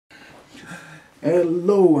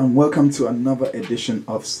Hello and welcome to another edition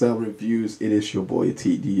of Cell Reviews. It is your boy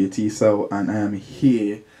T Cell, and I am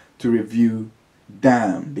here to review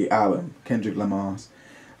Damn, the album, Kendrick Lamar's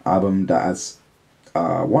album that has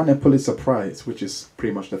won a Pulitzer Prize, which is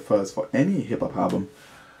pretty much the first for any hip hop album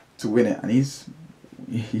to win it, and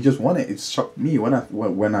he just won it. It shocked me when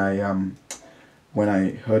I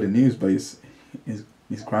heard the news, but it's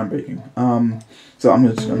groundbreaking. So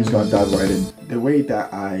I'm just gonna dive right in. The way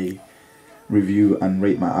that I review and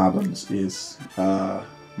rate my albums is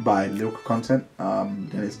by Lyrical Content.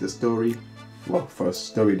 Then it's the story. Well, first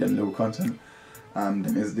story, then lyrical content.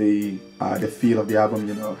 Then is the feel of the album.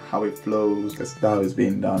 You know, how it flows, the style is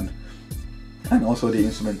being done, and also the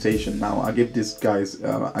instrumentation. Now I give these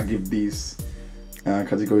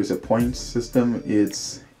categories a point system.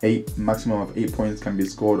 It's maximum of 8 points can be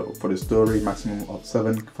scored for the story, maximum of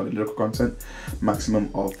 7 for the lyrical content, maximum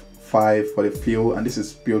of 5 for the feel, and this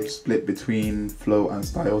is split between flow and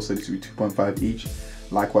style, so this will be 2.5 each.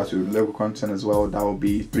 Likewise with lyrical content as well, that will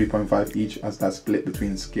be 3.5 each, as that's split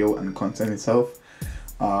between skill and content itself.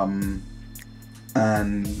 And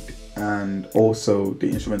also the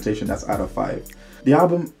instrumentation, that's out of 5. The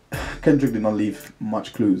album, Kendrick did not leave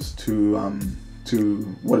much clues to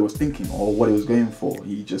what he was thinking or what he was going for.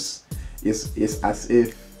 He just it's as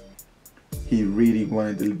if he really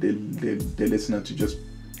wanted the listener to just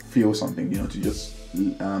feel something, you know, to just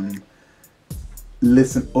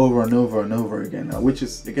listen over and over and over again, which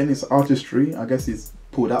is, again, it's artistry. I guess he's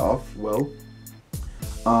pulled that off well.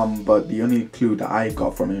 But the only clue that I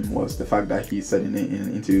got from him was the fact that he said in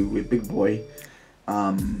an interview with Big Boy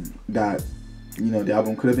that, you know, the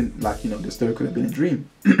album could have been like, you know, the story could have been a dream.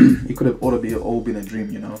 It could have all been a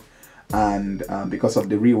dream, you know, and because of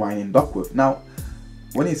the rewind in Duckworth. Now,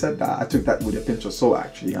 when he said that, I took that with a pinch of salt,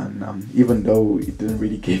 actually, and even though it didn't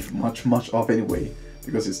really give much off anyway,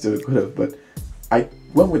 because it still could have, but I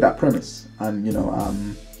went with that premise, and you know,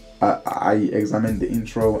 I examined the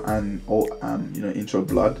intro and you know, Intro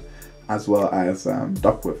Blood, as well as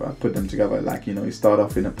Duckworth. I put them together, like, you know, he started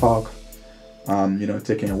off in a park, you know,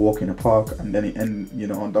 taking a walk in a park, and then you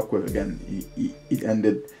know, on Duckworth again, it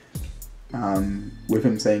ended with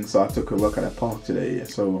him saying, "So I took a walk at a park today."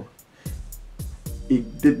 So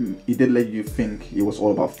it did let you think it was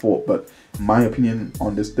all about thought, but my opinion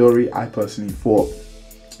on the story, I personally thought,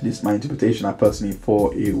 this is my interpretation, I personally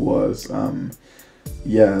thought it was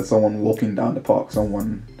yeah, someone walking down the park,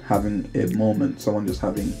 someone having a moment, someone just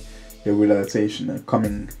having a realization, a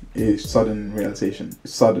sudden realization.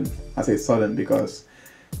 Sudden, I say sudden because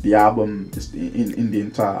the album, just in the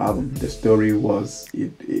entire album, the story was,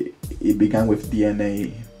 it began with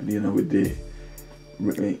DNA, you know, with the,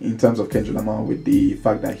 in terms of Kendrick Lamar, with the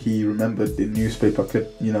fact that he remembered the newspaper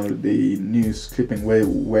clip, you know, the news clipping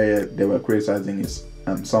where they were criticizing his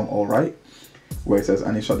song All Right, where it says,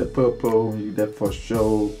 "And he shot the purple, you dead for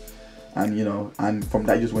show," and you know, and from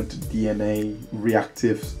that you just went to DNA,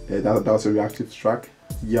 reactive, that was a reactive track,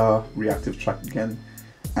 yeah, reactive track again,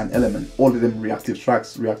 and Element, all of them reactive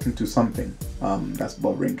tracks reacting to something that's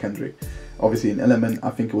bothering Kendrick. Obviously in Element, I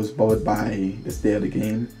think it was bothered by the state of the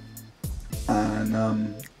game,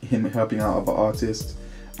 and him helping out other artists,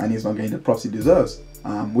 and he's not getting the props he deserves,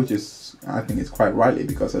 which is, I think, it's quite rightly,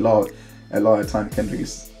 because a lot of time Kendrick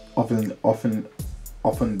is often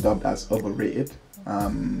dubbed as overrated.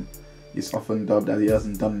 He's often dubbed that he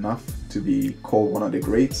hasn't done enough to be called one of the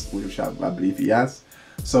greats, which I believe he has.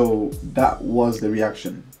 So that was the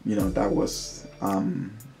reaction, you know, that was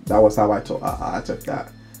how I took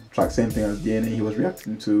that track. Same thing as DNA, he was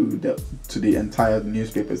reacting to the entire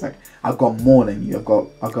newspaper. It's like, I've got more than you, I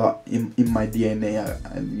got in my DNA,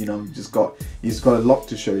 and you know, he's got a lot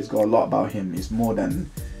to show, he's got a lot about him, he's more than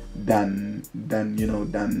you know,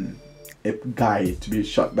 than a guy to be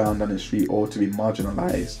shut down the street, or to be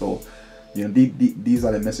marginalized, or you know, these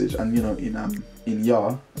are the message. And you know, in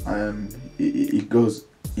Yah, it goes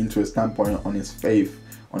into a standpoint on his faith,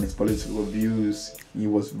 on his political views. He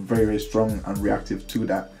was very, very strong and reactive to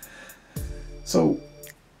that. So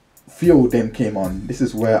Feel then came on. This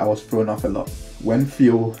is where I was thrown off a lot when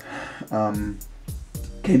Feel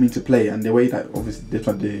came into play, and the way that obviously the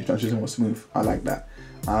transition was smooth. I like that,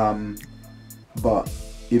 but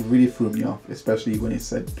it really threw me off, especially when he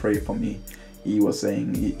said "pray for me." He was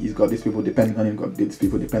saying he's got these people depending on him, got these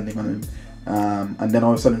people depending on him, and then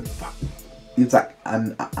all of a sudden, fuck, it's like,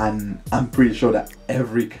 and I'm pretty sure that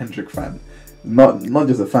every Kendrick fan, not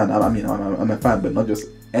just a fan, I mean, I'm a fan, but not just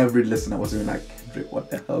every listener was even like, Kendrick, what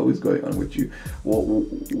the hell is going on with you?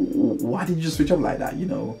 Why did you switch up like that? You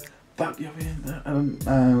know, fuck you,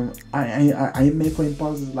 man. I made for him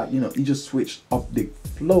pauses, like, you know, he just switched up the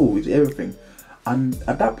flow with everything. And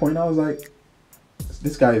at that point I was like,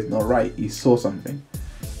 this guy is not right. He saw something.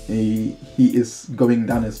 He is going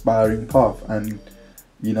down an inspiring path, and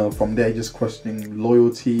you know, from there just questioning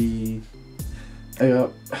loyalty.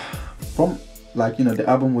 From like, you know, the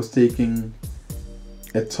album was taking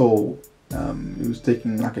a toll. It was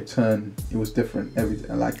taking like a turn. It was different.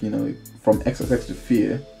 Everything, like, you know, from XXX to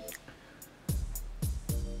Fear.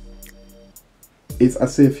 It's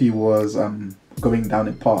as if he was going down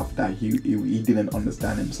a path that he didn't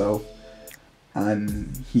understand himself,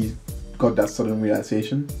 and he got that sudden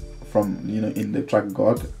realization from, you know, in the track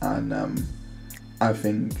God. And I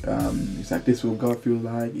think it's like, this will God feel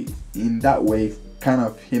like, in that way, kind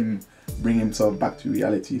of him bringing himself back to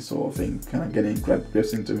reality, sort of thing, kind of getting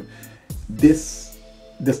grips into this.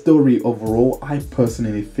 The story overall, I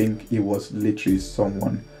personally think it was literally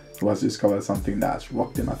someone who has discovered something that's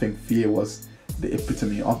rocked him. I think Fear was the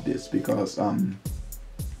epitome of this, because in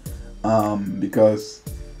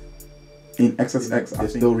XXX, the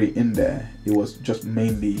story in there, it was just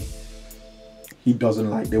mainly he doesn't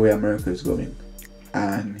like the way America is going,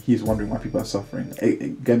 and he's wondering why people are suffering.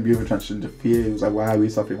 Again, beautiful transition to Fear. It was like, why are we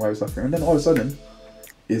suffering? Why are we suffering? And then all of a sudden,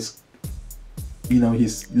 it's, you know,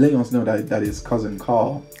 he's letting us know that his cousin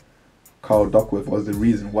Carl Duckworth was the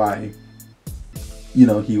reason why, you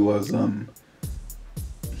know, he was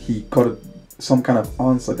he got some kind of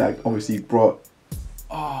answer that obviously brought,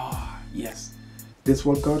 yes, this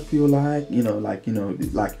what God feel like, you know, like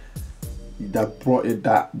that brought it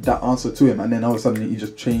that answer to him. And then all of a sudden he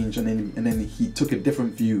just changed, and then he took a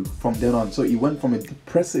different view from then on. So he went from a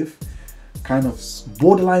depressive, kind of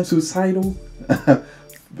borderline suicidal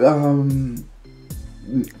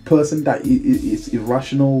person that is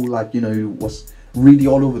irrational, like, you know, was really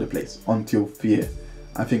all over the place until Fear.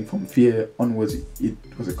 I think from Fear onwards, it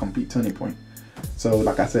was a complete turning point. So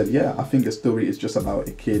like I said, yeah, I think the story is just about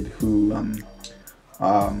a kid who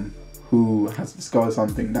has discovered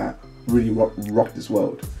something that really rocked this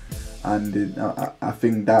world. And I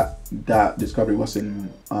think that discovery was in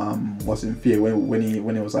Fear, when he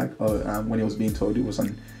was like, when he was being told it was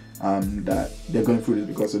that they're going through this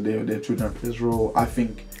because of their children of Israel. I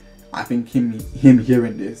think him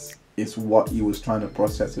hearing this is what he was trying to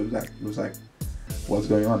process. It was like what's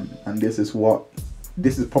going on, and this is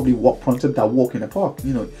probably what prompted that walk in the park.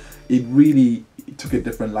 You know, it really took a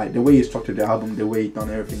different light. The way he structured the album, the way he done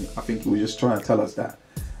everything, I think he was just trying to tell us that,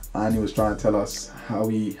 and he was trying to tell us how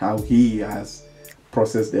he has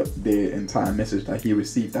processed the entire message that he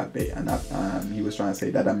received that day, and he was trying to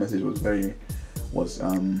say that message was very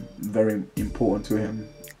important to him,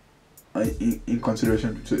 in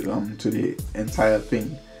consideration to the entire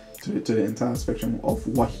thing, to the entire spectrum of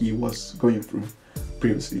what he was going through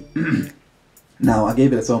previously. Now, I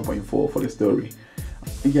gave it a 7.4 for the story.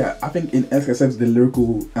 Yeah, I think in XXX, the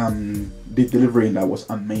lyrical, the delivery in that was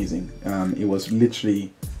amazing. It was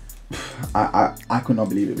literally, I could not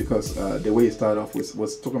believe it, because the way it started off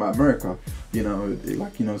was talking about America, you know,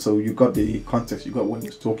 like, you know, so you got the context, you got what he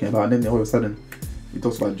was talking about, and then all of a sudden he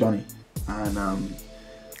talks about Johnny, and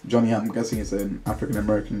Johnny, I'm guessing, is an African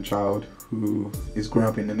American child who is growing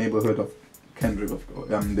up in the neighborhood of Kendrick,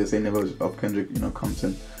 they say neighborhood of Kendrick, you know,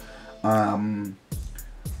 Compton, and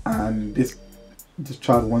this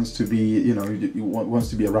child wants to be, you know, wants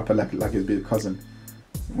to be a rapper like his big cousin.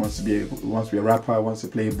 Wants to be a rapper, wants to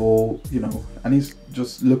play ball, you know, and he's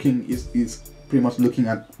just looking, he's pretty much looking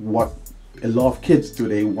at what a lot of kids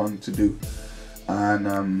today want to do,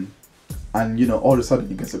 and you know, all of a sudden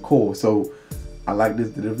he gets a call. So I like this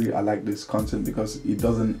delivery, I like this content, because it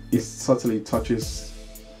subtly touches,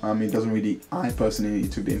 it doesn't really, I personally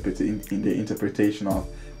took the interpretation of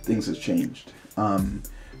things has changed.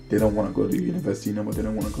 They don't want to go to university no more, they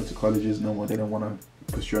don't want to go to colleges no more, they don't want to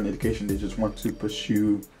pursue an education, they just want to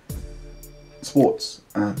pursue sports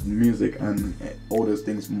and music and all those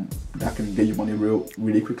things that can get you money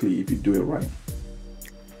really quickly if you do it right.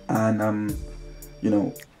 And you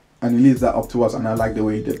know, and he leaves that up to us, and I like the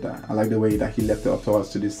way he did that. I like the way that he left it up to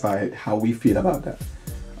us to decide how we feel about that,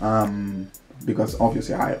 because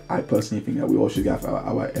obviously I personally think that we all should have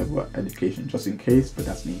our education, just in case, but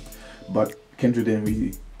that's me. But Kendrick didn't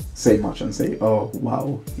really say much and say, oh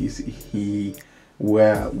wow,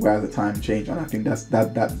 where the time changed, and I think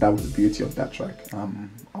that was the beauty of that track,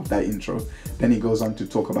 of that intro. Then he goes on to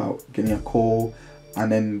talk about getting a call,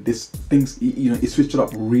 and then this things, you know, he switched it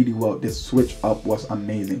up really well. This switch up was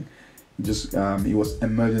amazing. Just it was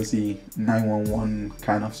emergency 911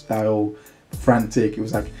 kind of style, frantic. It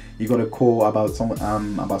was like you got a call about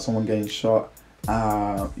someone getting shot.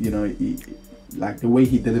 You know, like the way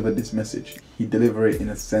he delivered this message, he delivered it in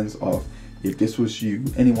a sense of, if this was you,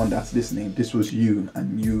 anyone that's listening, this was you,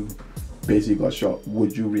 and you basically got shot,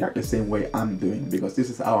 would you react the same way I'm doing? Because this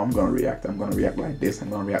is how I'm gonna react. I'm gonna react like this. I'm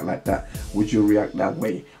gonna react like that. Would you react that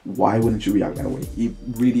way? Why wouldn't you react that way? It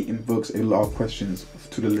really invokes a lot of questions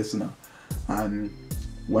to the listener. And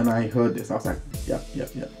when I heard this, I was like, yep,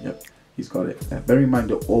 he's got it. Bear in mind,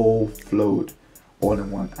 they all flowed all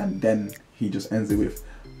in one, and then he just ends it with,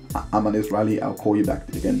 I'm at this rally, I'll call you back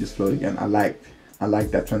again. This flowed again. I like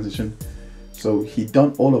that transition. So he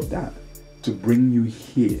done all of that to bring you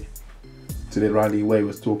here to the rally where he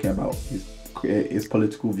was talking about his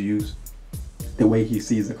political views, the way he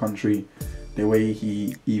sees the country, the way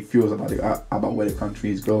he feels about where the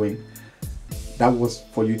country is going. That was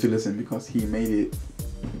for you to listen, because he made it.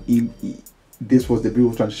 This was the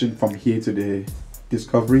beautiful transition from here to the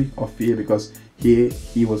discovery of fear, because here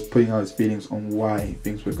he was putting out his feelings on why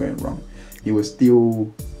things were going wrong. He was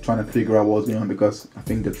still trying to figure out what was going on, because I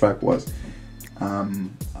think the track was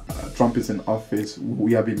Trump is in office,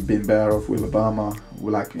 we have been better off with Obama,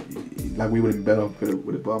 like we wouldn't be better off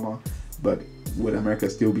with Obama, but would America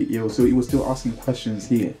still be ill? So he was still asking questions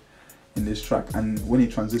here in this track, and when he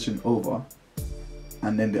transitioned over,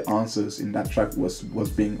 and then the answers in that track was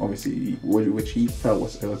being obviously, which he felt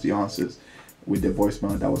was the answers, with the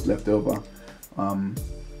voicemail that was left over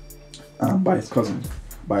by his cousin,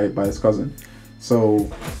 by his cousin. So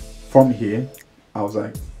from here, I was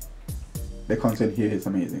like, the content here is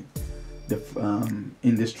amazing.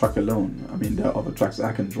 In this track alone, I mean, there are other tracks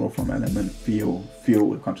I can draw from. Element, feel,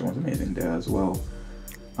 the content was amazing there as well.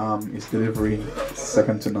 Its delivery,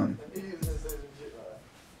 second to none. Do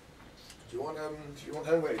you want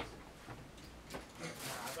home weight?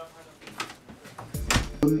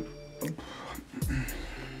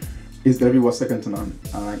 His delivery was second to none.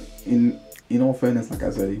 In all fairness, like I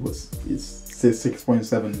said, it's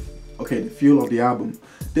 6.7. Okay, the feel of the album.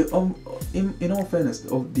 In all fairness,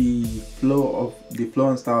 of the flow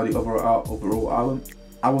and style of the overall album,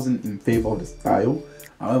 I wasn't in favor of the style.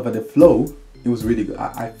 However, the flow, it was really good.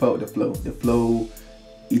 I felt the flow. The flow,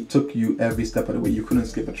 it took you every step of the way. You couldn't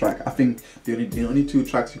skip a track. I think the only two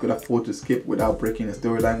tracks you could afford to skip without breaking the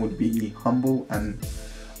storyline would be Humble and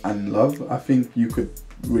Love. I think you could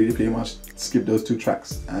really pretty much skip those two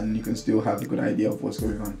tracks and you can still have a good idea of what's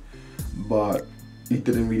going on. But it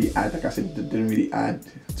didn't really add, like I said, it didn't really add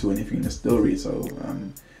to anything in the story. So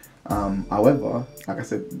however, like I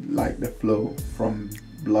said, like the flow from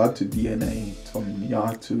Blood to DNA, from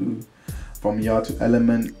Yard to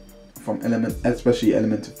Element, from Element, especially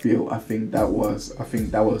Element to Feel, I think that was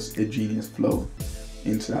a genius flow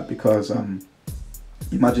into that, because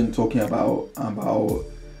imagine talking about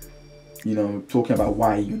talking about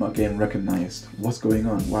why you're not getting recognized, what's going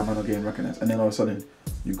on, why am I not getting recognized, and then all of a sudden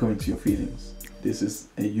you go into your feelings. This is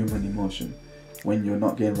a human emotion. When you're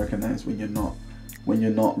not getting recognized, when you're not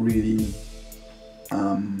really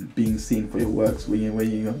being seen for your works, when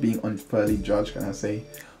you're being unfairly judged, can I say,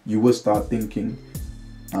 you will start thinking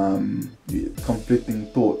conflicting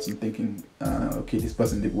thoughts and thinking, okay, this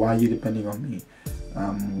person, why are you depending on me?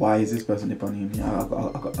 Why is this person depending on me?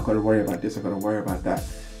 I gotta worry about this, I gotta worry about that,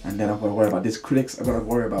 and then I gotta worry about this critics, I gotta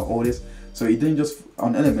worry about all this. So he didn't just,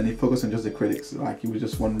 on Element, he focused on just the critics. Like, he was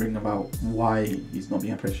just wondering about why he's not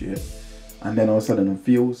being appreciated. And then all of a sudden on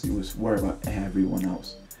Feels, he was worried about everyone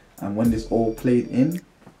else. And when this all played in,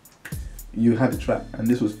 you had the track, and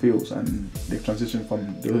this was Feels, and the transition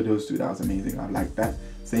from those two, that was amazing. I like that.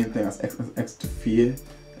 Same thing as X to Fear.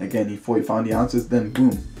 Again, he thought he found the answers, then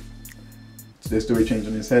boom, the story changed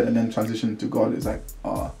on his head, and then transition to God. It's like,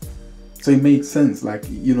 so it made sense. Like,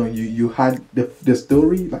 you had the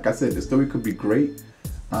story. Like I said, the story could be great.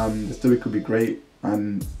 And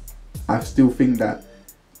I still think that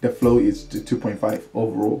the flow is to 2.5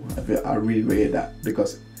 overall. I really rated that,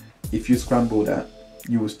 because if you scramble that,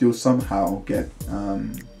 you will still somehow get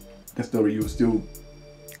the story.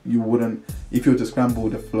 You wouldn't, if you were to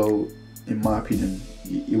scramble the flow, in my opinion,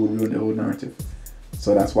 it would ruin the whole narrative.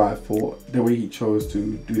 So that's why I thought the way he chose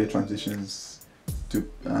to do the transitions, it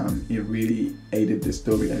really aided the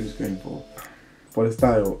story that he was going for. For the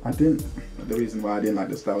style, the reason why I didn't like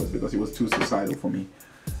the style is because it was too suicidal for me.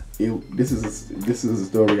 This is a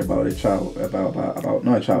story about a child, about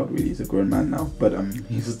not a child really, he's a grown man now, but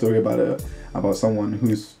it's a story about someone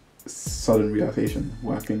who's sudden realization.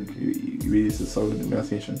 Well, I think it really is a sudden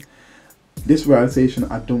realization. This realization,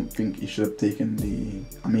 I don't think he should have taken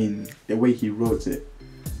the way he wrote it.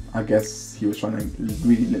 I guess he was trying to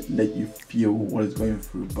really let you feel what he's going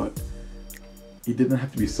through, but it didn't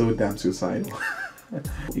have to be so damn suicidal.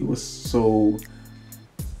 It was so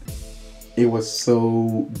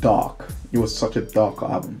dark. It was such a dark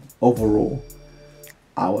album. Overall,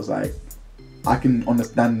 I was like, I can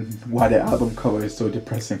understand why the album cover is so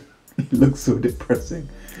depressing. It looks so depressing.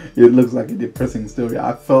 It looks like a depressing story.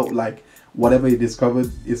 I felt like whatever he discovered,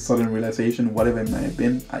 his sudden realization, whatever it might have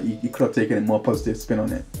been, he could have taken a more positive spin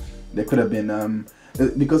on it. There could have been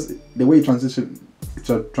because the way he transitioned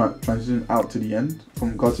out to the end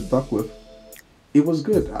from God to Duckworth, it was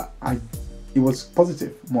good. It was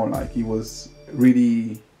positive, more like he was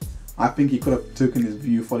really. I think he could have taken his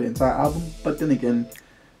view for the entire album, but then again,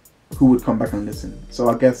 who would come back and listen? So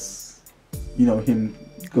I guess, him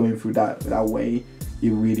going through that way, it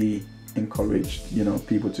really encouraged,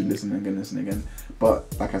 people to listen again. But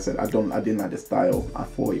like I said, I didn't like the style. I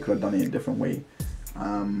thought he could have done it in a different way,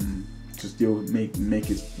 to still make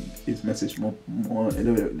his message more a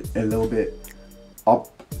little bit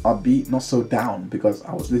upbeat, not so down. Because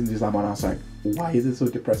I was listening to this album and I was like, why is it so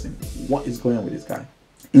depressing? What is going on with this guy?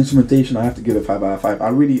 Instrumentation, I have to give it 5 out of 5. I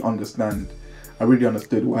really understood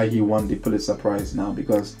why he won the Pulitzer Prize now,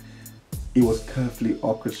 because it was carefully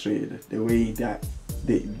orchestrated. The way that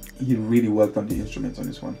he really worked on the instruments on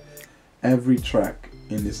this one. Every track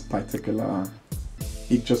in this particular,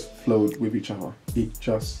 it just flowed with each other. The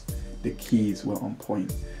keys were on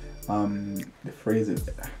point. The phrases,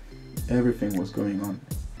 everything was going on.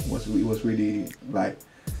 It was really like.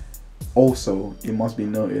 Also, it must be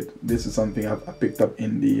noted, this is something I picked up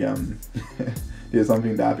in the there's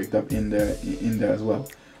something that I picked up in there as well.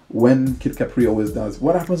 When Kid Capri always does,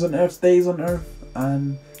 what happens on Earth stays on Earth,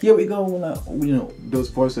 and here we go,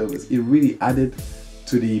 those voiceovers, it really added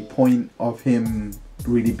to the point of him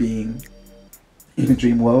really being in a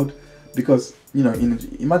dream world. Because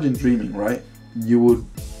imagine dreaming, right?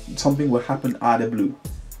 Something would happen out of the blue,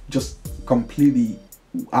 just completely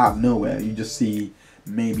out of nowhere. You just see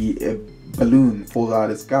maybe a balloon falls out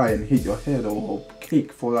of the sky and hit your head, or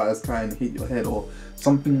cake falls out of the sky and hit your head, or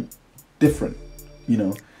something different,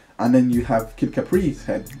 and then you have Kid Capri's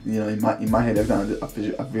head. In my head, every time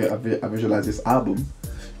I visualize this album,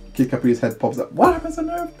 Kid Capri's head pops up. What happens on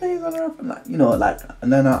Earth stays on Earth, and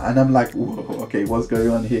I'm like, whoa, okay, what's going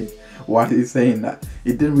on here? Why is he saying that?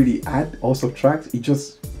 It didn't really add or subtract. It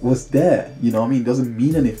just was there. It doesn't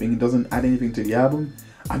mean anything. It doesn't add anything to the album.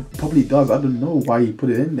 It probably does. I don't know why he put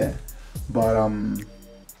it in there, but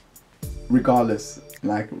regardless,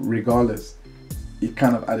 it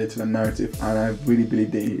kind of added to the narrative, and I really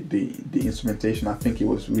believe the instrumentation. I think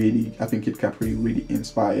Kid Capri really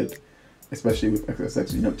inspired, especially with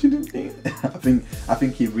XXX. I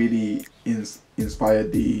think he really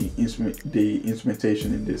inspired the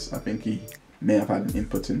instrumentation in this. I think he may have had an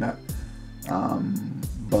input in that,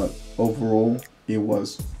 but overall, it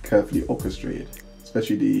was carefully orchestrated.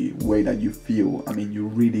 Especially the way that you feel. You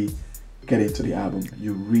really get into the album.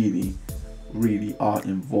 You really, really are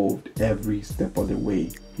involved every step of the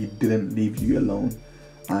way. He didn't leave you alone,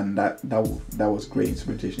 and that was great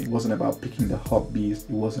instrumentation. It wasn't about picking the hot beats.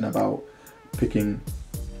 It wasn't about picking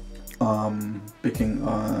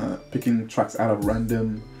tracks out of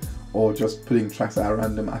random, or just putting tracks out of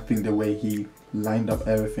random. I think the way he lined up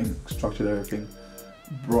everything, structured everything,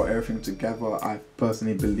 brought everything together, I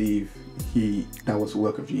personally believe that was a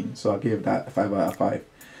work of genius. So I gave that a 5 out of 5.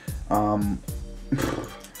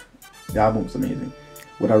 The album's amazing.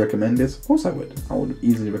 Would I recommend this? Of course I would. I would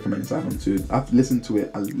easily recommend this album too. I've listened to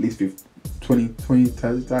it at least 20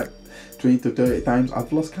 to 30 times.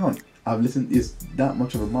 I've lost count. I've listened. It's that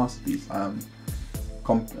much of a masterpiece. To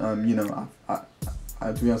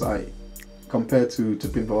be honest, compared to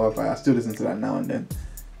Pimp a Butterfly, I still listen to that now and then.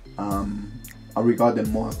 I regard them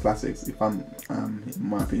more as classics, in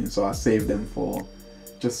my opinion. So I save them for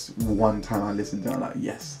just one time I listen to them. I'm like,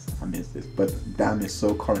 yes, I missed this, but damn, it's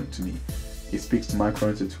so current to me. It speaks to my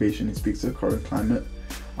current situation. It speaks to the current climate.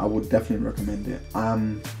 I would definitely recommend it.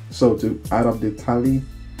 So to add up the tally,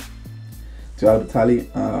 so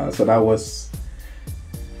that was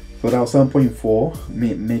 7.4,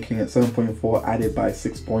 making it 7.4 added by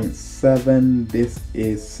 6.7. This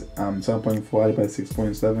is 7.4 added by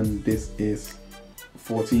 6.7. This is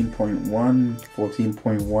 14.1.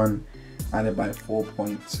 14.1 added by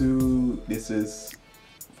 4.2. This is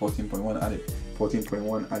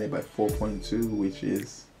 14.1 added by 4.2, which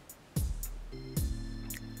is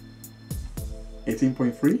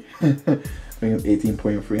 18.3. I think it's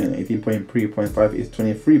 18.3, and 18.3.5 is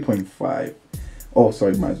 23.5. Oh,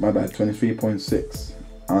 sorry, my bad. 23.6.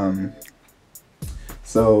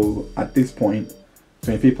 So at this point,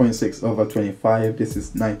 23.6 over 25. This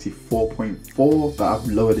is 94.4. But I've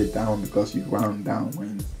lowered it down because you round down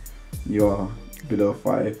when you're below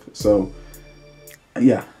 5. So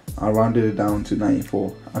yeah, I rounded it down to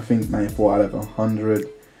 94. I think 94 out of 100.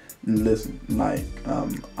 Listen, I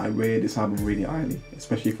rate this album really highly,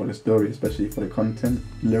 especially for the story, especially for the content.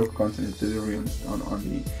 Lyrical content is delivery on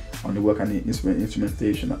on the work and the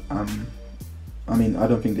instrumentation. I mean, I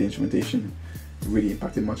don't think the instrumentation really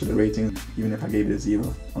impacted much of the rating, even if I gave it a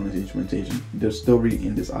 0 on the instrumentation. There's story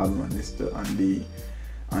in this album,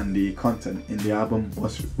 and the content in the album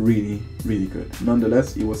was really good.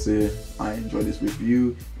 Nonetheless, I enjoyed this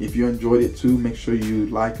review. If you enjoyed it too, make sure you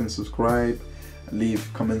like and subscribe.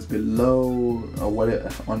 Leave comments below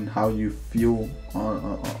on how you feel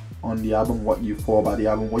on the album, what you thought about the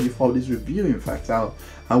album, what you thought of this review. In fact, how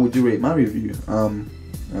would you rate my review?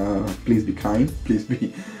 Please be kind, please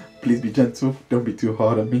be gentle, don't be too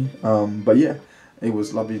hard on me. But yeah, it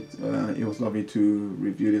was lovely to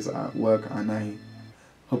review this artwork, and I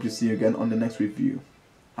hope to see you again on the next review.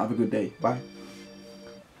 Have a good day. Bye.